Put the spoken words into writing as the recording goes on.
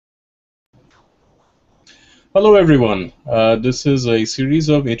Hello, everyone. This is a series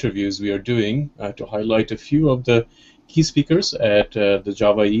of interviews we are doing to highlight a few of the key speakers at the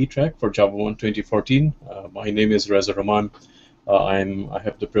Java EE track for JavaOne 2014. My name is Reza Rahman. I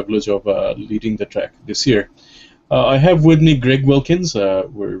have the privilege of leading the track this year. I have with me Greg Wilkins.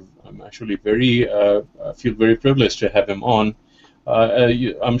 I'm actually I feel very privileged to have him on.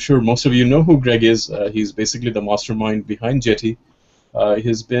 I'm sure most of you know who Greg is. He's basically the mastermind behind Jetty.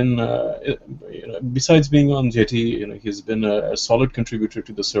 He's been, besides being on Jetty, he's been a solid contributor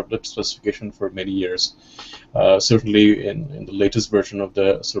to the Servlet specification for many years. Certainly in the latest version of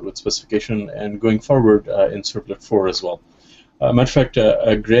the Servlet specification, and going forward in Servlet 4 as well. Matter of fact,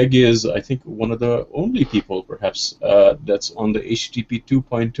 Greg is, I think, one of the only people, perhaps, that's on the HTTP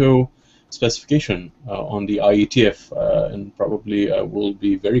 2.0 specification on the IETF, and probably will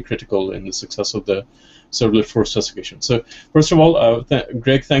be very critical in the success of the Servlet 4 specification. So, first of all,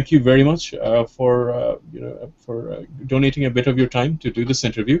 Greg, thank you very much for donating a bit of your time to do this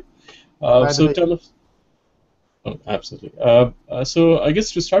interview. So tell us. Oh, absolutely. So I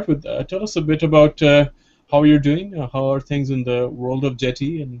guess to start with, tell us a bit about how you're doing. How are things in the world of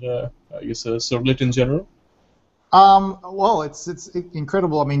Jetty and I guess Servlet in general? Well, it's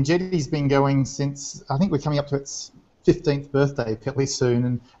incredible. I mean, Jetty's been going since, I think we're coming up to its 15th birthday fairly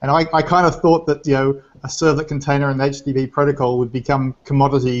soon, and I kind of thought that a servlet container and the HTTP protocol would become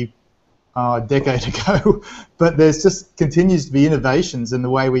commodity a decade ago, but there's just continues to be innovations in the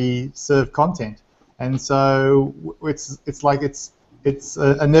way we serve content, and so it's like it's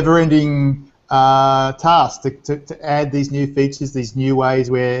a never-ending task to add these new features, these new ways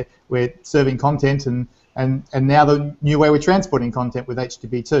where we're serving content, and now the new way we're transporting content with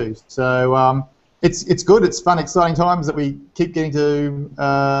HTTP2. So it's good. It's fun, exciting times that we keep getting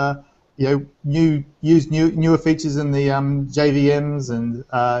to use newer features in the JVMs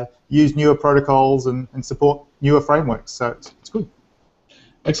and use newer protocols and support newer frameworks. So it's good.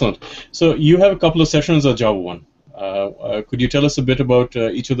 Excellent. So you have a couple of sessions at JavaOne. Could you tell us a bit about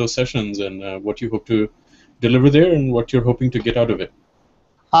each of those sessions and what you hope to deliver there and what you're hoping to get out of it?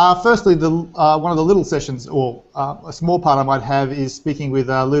 Firstly, one of the little sessions, or a small part I might have, is speaking with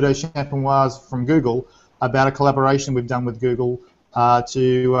Ludo Champenoise from Google about a collaboration we've done with Google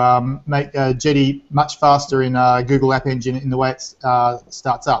to make Jetty much faster in Google App Engine in the way it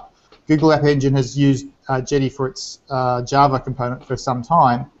starts up. Google App Engine has used Jetty for its Java component for some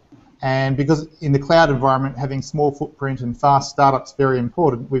time, and because in the cloud environment having small footprint and fast startup's very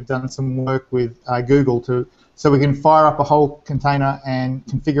important, we've done some work with Google so we can fire up a whole container and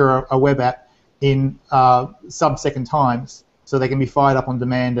configure a web app in sub-second times so they can be fired up on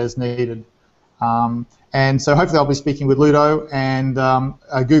demand as needed. And so hopefully I'll be speaking with Ludo, and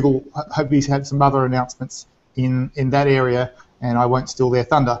Google hopefully have some other announcements in that area, and I won't steal their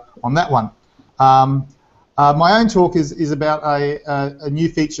thunder on that one. My own talk is about a new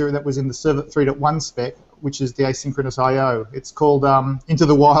feature that was in the Servlet 3.1 spec, which is the asynchronous I/O. It's called Into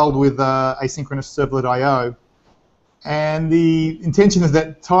the Wild with Asynchronous Servlet I/O. And the intention of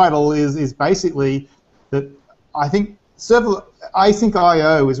that title is basically that I think async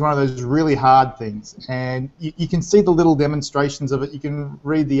I/O is one of those really hard things, and you can see the little demonstrations of it. You can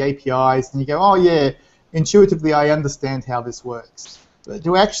read the APIs, and you go, oh yeah, intuitively I understand how this works. But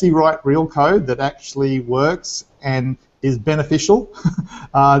to actually write real code that actually works and is beneficial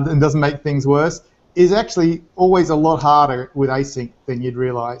and doesn't make things worse is actually always a lot harder with async than you'd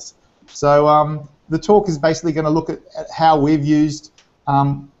realize. So the talk is basically going to look at how we've used,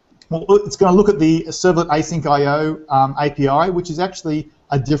 it's going to look at the Servlet Async I/O API, which is actually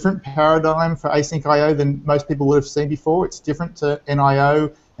a different paradigm for Async I/O than most people would have seen before. It's different to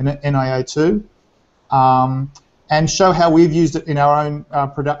NIO and NIO2, and show how we've used it in our own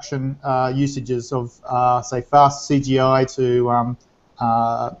production usages of, say, fast CGI to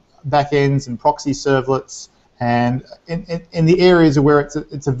backends and proxy servlets, and in the areas where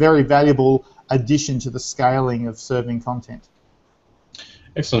it's a very valuable addition to the scaling of serving content.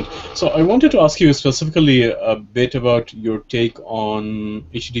 Excellent. So I wanted to ask you specifically a bit about your take on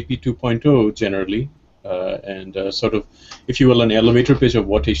HTTP 2.0 generally, and sort of, if you will, an elevator pitch of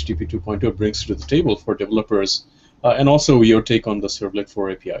what HTTP 2.0 brings to the table for developers, and also your take on the Servlet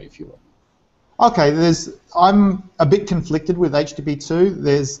 4 API, if you will. Okay, I'm a bit conflicted with HTTP 2.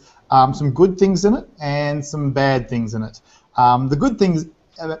 There's some good things in it and some bad things in it. The good things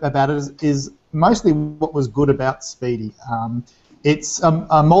about it is mostly what was good about Speedy. It's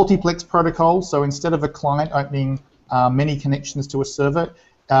a multiplex protocol, so instead of a client opening many connections to a server,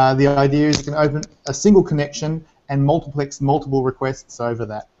 the idea is you can open a single connection and multiplex multiple requests over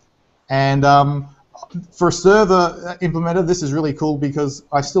that. And For a server implementer, this is really cool because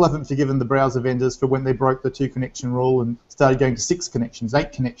I still haven't forgiven the browser vendors for when they broke the 2-connection rule and started going to 6 connections,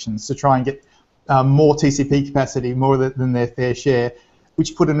 8 connections to try and get more TCP capacity, more than their fair share,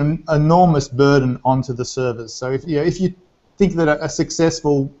 which put an enormous burden onto the servers. So if you think that a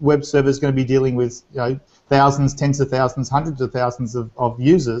successful web server is going to be dealing with thousands, tens of thousands, hundreds of thousands of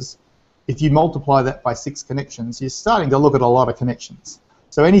users, if you multiply that by 6 connections, you're starting to look at a lot of connections.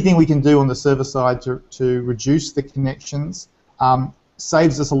 So anything we can do on the server side to reduce the connections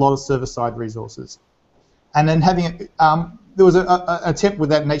saves us a lot of server-side resources. And then having there was an attempt with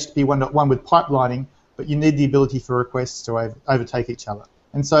that in HTTP 1.1 with pipelining, but you need the ability for requests to overtake each other.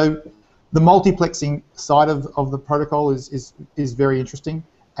 And so the multiplexing side of the protocol is very interesting,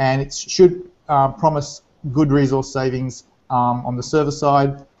 and it should promise good resource savings on the server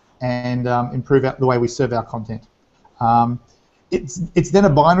side and improve the way we serve our content. It's then a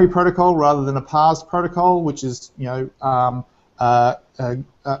binary protocol rather than a parsed protocol, which is a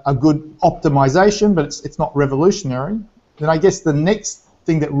good optimization, but it's not revolutionary. Then I guess the next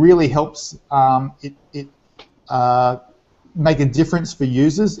thing that really helps make a difference for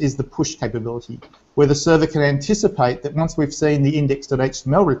users is the push capability, where the server can anticipate that once we've seen the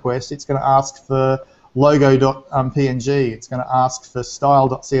index.html request, it's going to ask for logo.png, it's going to ask for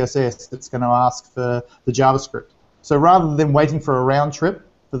style.css, it's going to ask for the JavaScript. So rather than waiting for a round trip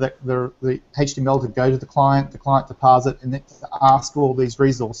for the HTML to go to the client to parse it, and then to ask for all these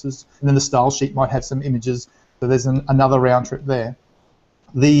resources, and then the style sheet might have some images, so there's another round trip there.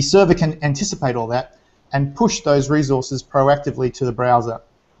 The server can anticipate all that and push those resources proactively to the browser.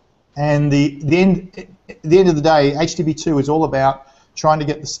 And at the end of the day, HTTP2 is all about trying to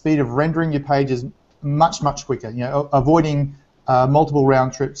get the speed of rendering your pages much, much quicker. Avoiding multiple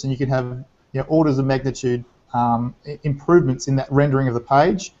round trips, and you can have orders of magnitude improvements in that rendering of the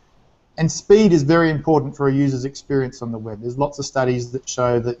page. And speed is very important for a user's experience on the web. There's lots of studies that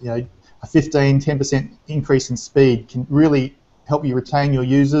show that a 15–10% increase in speed can really help you retain your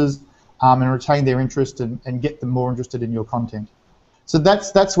users and retain their interest and get them more interested in your content. So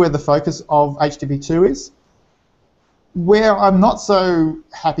that's where the focus of HTTP2 is. Where I'm not so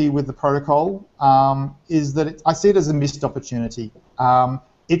happy with the protocol is that I see it as a missed opportunity.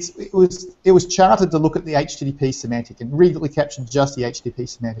 It was charted to look at the HTTP semantic and really captured just the HTTP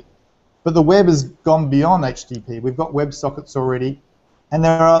semantic. But the web has gone beyond HTTP. We've got WebSockets already, and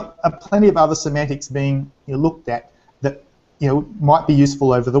there are plenty of other semantics being looked at that might be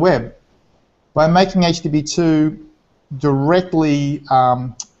useful over the web. By making HTTP2 directly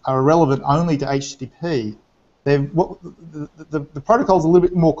relevant only to HTTP, the protocol is a little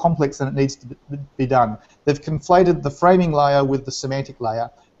bit more complex than it needs to be done. They've conflated the framing layer with the semantic layer,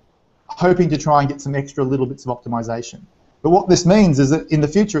 hoping to try and get some extra little bits of optimization. But what this means is that in the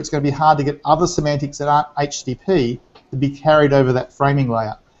future it's going to be hard to get other semantics that aren't HTTP to be carried over that framing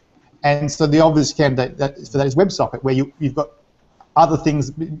layer. And so the obvious candidate for that is WebSocket, where you've got other things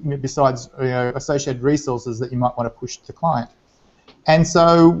besides associated resources that you might want to push to the client. And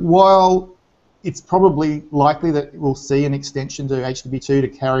so while it's probably likely that we'll see an extension to HTTP2 to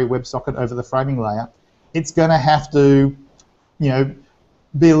carry WebSocket over the framing layer, it's going to have to,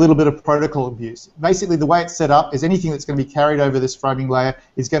 be a little bit of protocol abuse. Basically, the way it's set up is anything that's going to be carried over this framing layer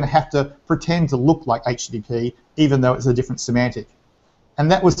is going to have to pretend to look like HTTP, even though it's a different semantic.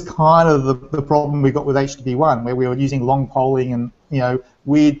 And that was kind of the problem we got with HTTP1, where we were using long polling and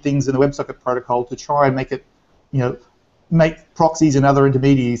weird things in the WebSocket protocol to try and make it, make proxies and other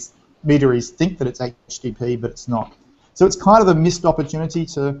intermediaries think that it's HTTP, but it's not. So it's kind of a missed opportunity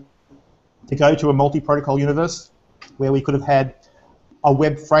to go to a multi-protocol universe where we could have had a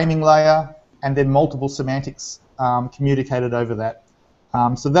web framing layer and then multiple semantics communicated over that.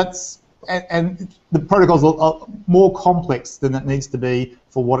 So that's, and the protocol's are more complex than it needs to be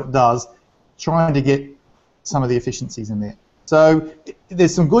for what it does, trying to get some of the efficiencies in there. So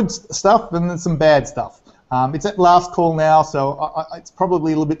there's some good stuff and there's some bad stuff. It's at last call now, so it's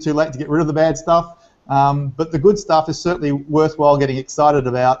probably a little bit too late to get rid of the bad stuff. But the good stuff is certainly worthwhile getting excited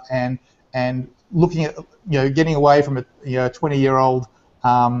about and looking at, getting away from a 20-year-old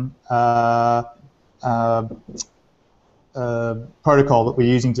protocol that we're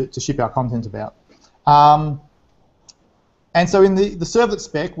using to ship our content about. And so in the Servlet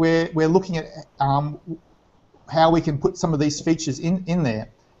spec, we're looking at how we can put some of these features in there.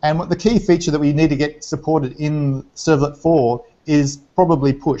 And the key feature that we need to get supported in Servlet 4 is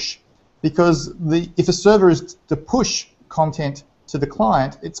probably push. Because if a server is to push content to the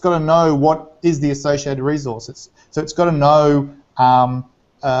client, it's got to know what is the associated resource. So it's got to know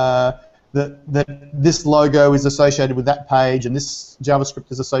that this logo is associated with that page, and this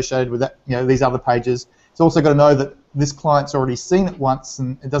JavaScript is associated with that, these other pages. It's also got to know that this client's already seen it once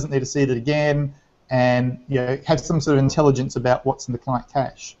and it doesn't need to see it again, and have some sort of intelligence about what's in the client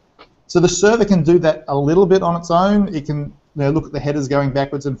cache. So the server can do that a little bit on its own. It can look at the headers going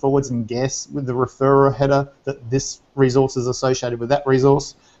backwards and forwards and guess with the referrer header that this resource is associated with that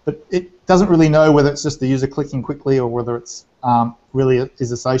resource. But it doesn't really know whether it's just the user clicking quickly or whether it's really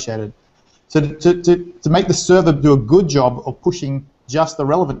is associated. So to make the server do a good job of pushing just the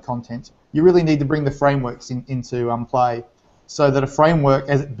relevant content, you really need to bring the frameworks into play, so that a framework,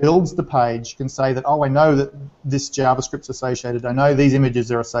 as it builds the page, can say that, oh, I know that this JavaScript's associated, I know these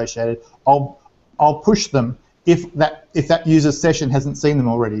images are associated, I'll push them if that user session hasn't seen them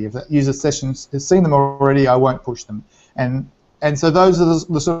already. If that user session has seen them already, I won't push them. And so those are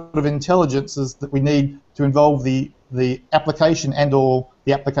the sort of intelligences that we need to involve the application and/or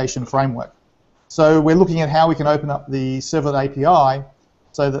the application framework. So we're looking at how we can open up the Servlet API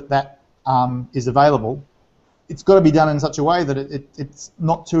so that is available. It's got to be done in such a way that it's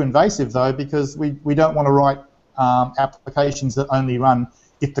not too invasive, though, because we don't want to write applications that only run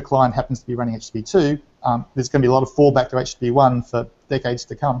if the client happens to be running HTTP2. There's going to be a lot of fallback to HTTP1 for decades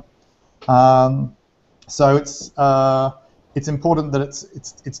to come. So it's important that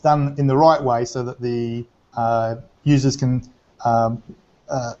it's done in the right way so that the users can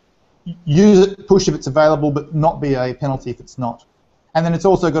use it, push if it's available, but not be a penalty if it's not. And then it's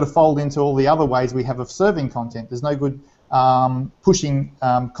also got to fold into all the other ways we have of serving content. There's no good pushing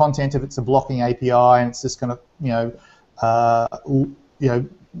content if it's a blocking API and it's just going to,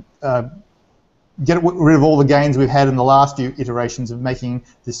 get rid of all the gains we've had in the last few iterations of making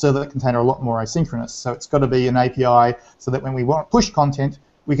the servlet container a lot more asynchronous. So it's got to be an API so that when we want to push content,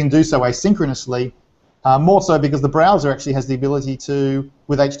 we can do so asynchronously. More so because the browser actually has the ability to,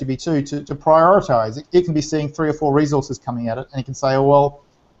 with HTTP2, to prioritize. It can be seeing 3 or 4 resources coming at it, and it can say, oh, well,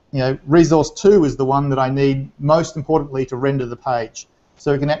 resource 2 is the one that I need most importantly to render the page.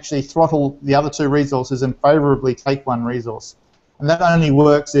 So it can actually throttle the other 2 resources and favorably take one resource. And that only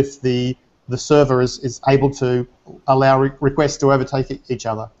works if the server is able to allow requests to overtake each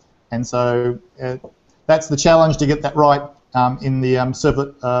other. And so that's the challenge, to get that right in the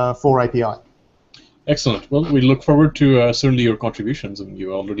Servlet 4 API. Excellent. Well, we look forward to certainly your contributions, and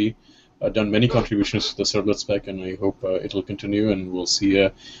you've already done many contributions to the Servlet spec, and I hope it'll continue, and we'll see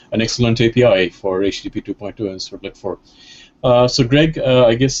an excellent API for HTTP 2.2 and Servlet 4. So, Greg,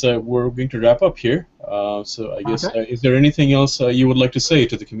 I guess we're going to wrap up here. So, I guess, is there anything else you would like to say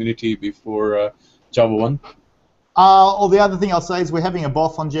to the community before JavaOne? Well, the other thing I'll say is we're having a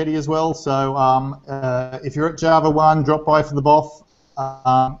BOF on Jetty as well. So, if you're at JavaOne, drop by for the BOF.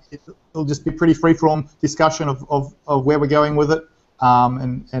 It'll just be pretty free-form discussion of where we're going with it,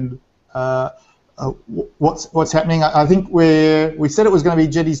 and what's happening. I think we said it was going to be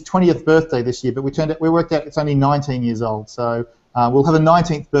Jetty's 20th birthday this year, but we worked out it's only 19 years old. So we'll have a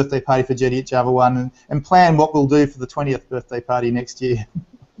 19th birthday party for Jetty at JavaOne, and plan what we'll do for the 20th birthday party next year.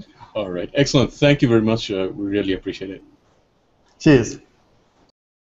 All right, excellent. Thank you very much. We really appreciate it. Cheers.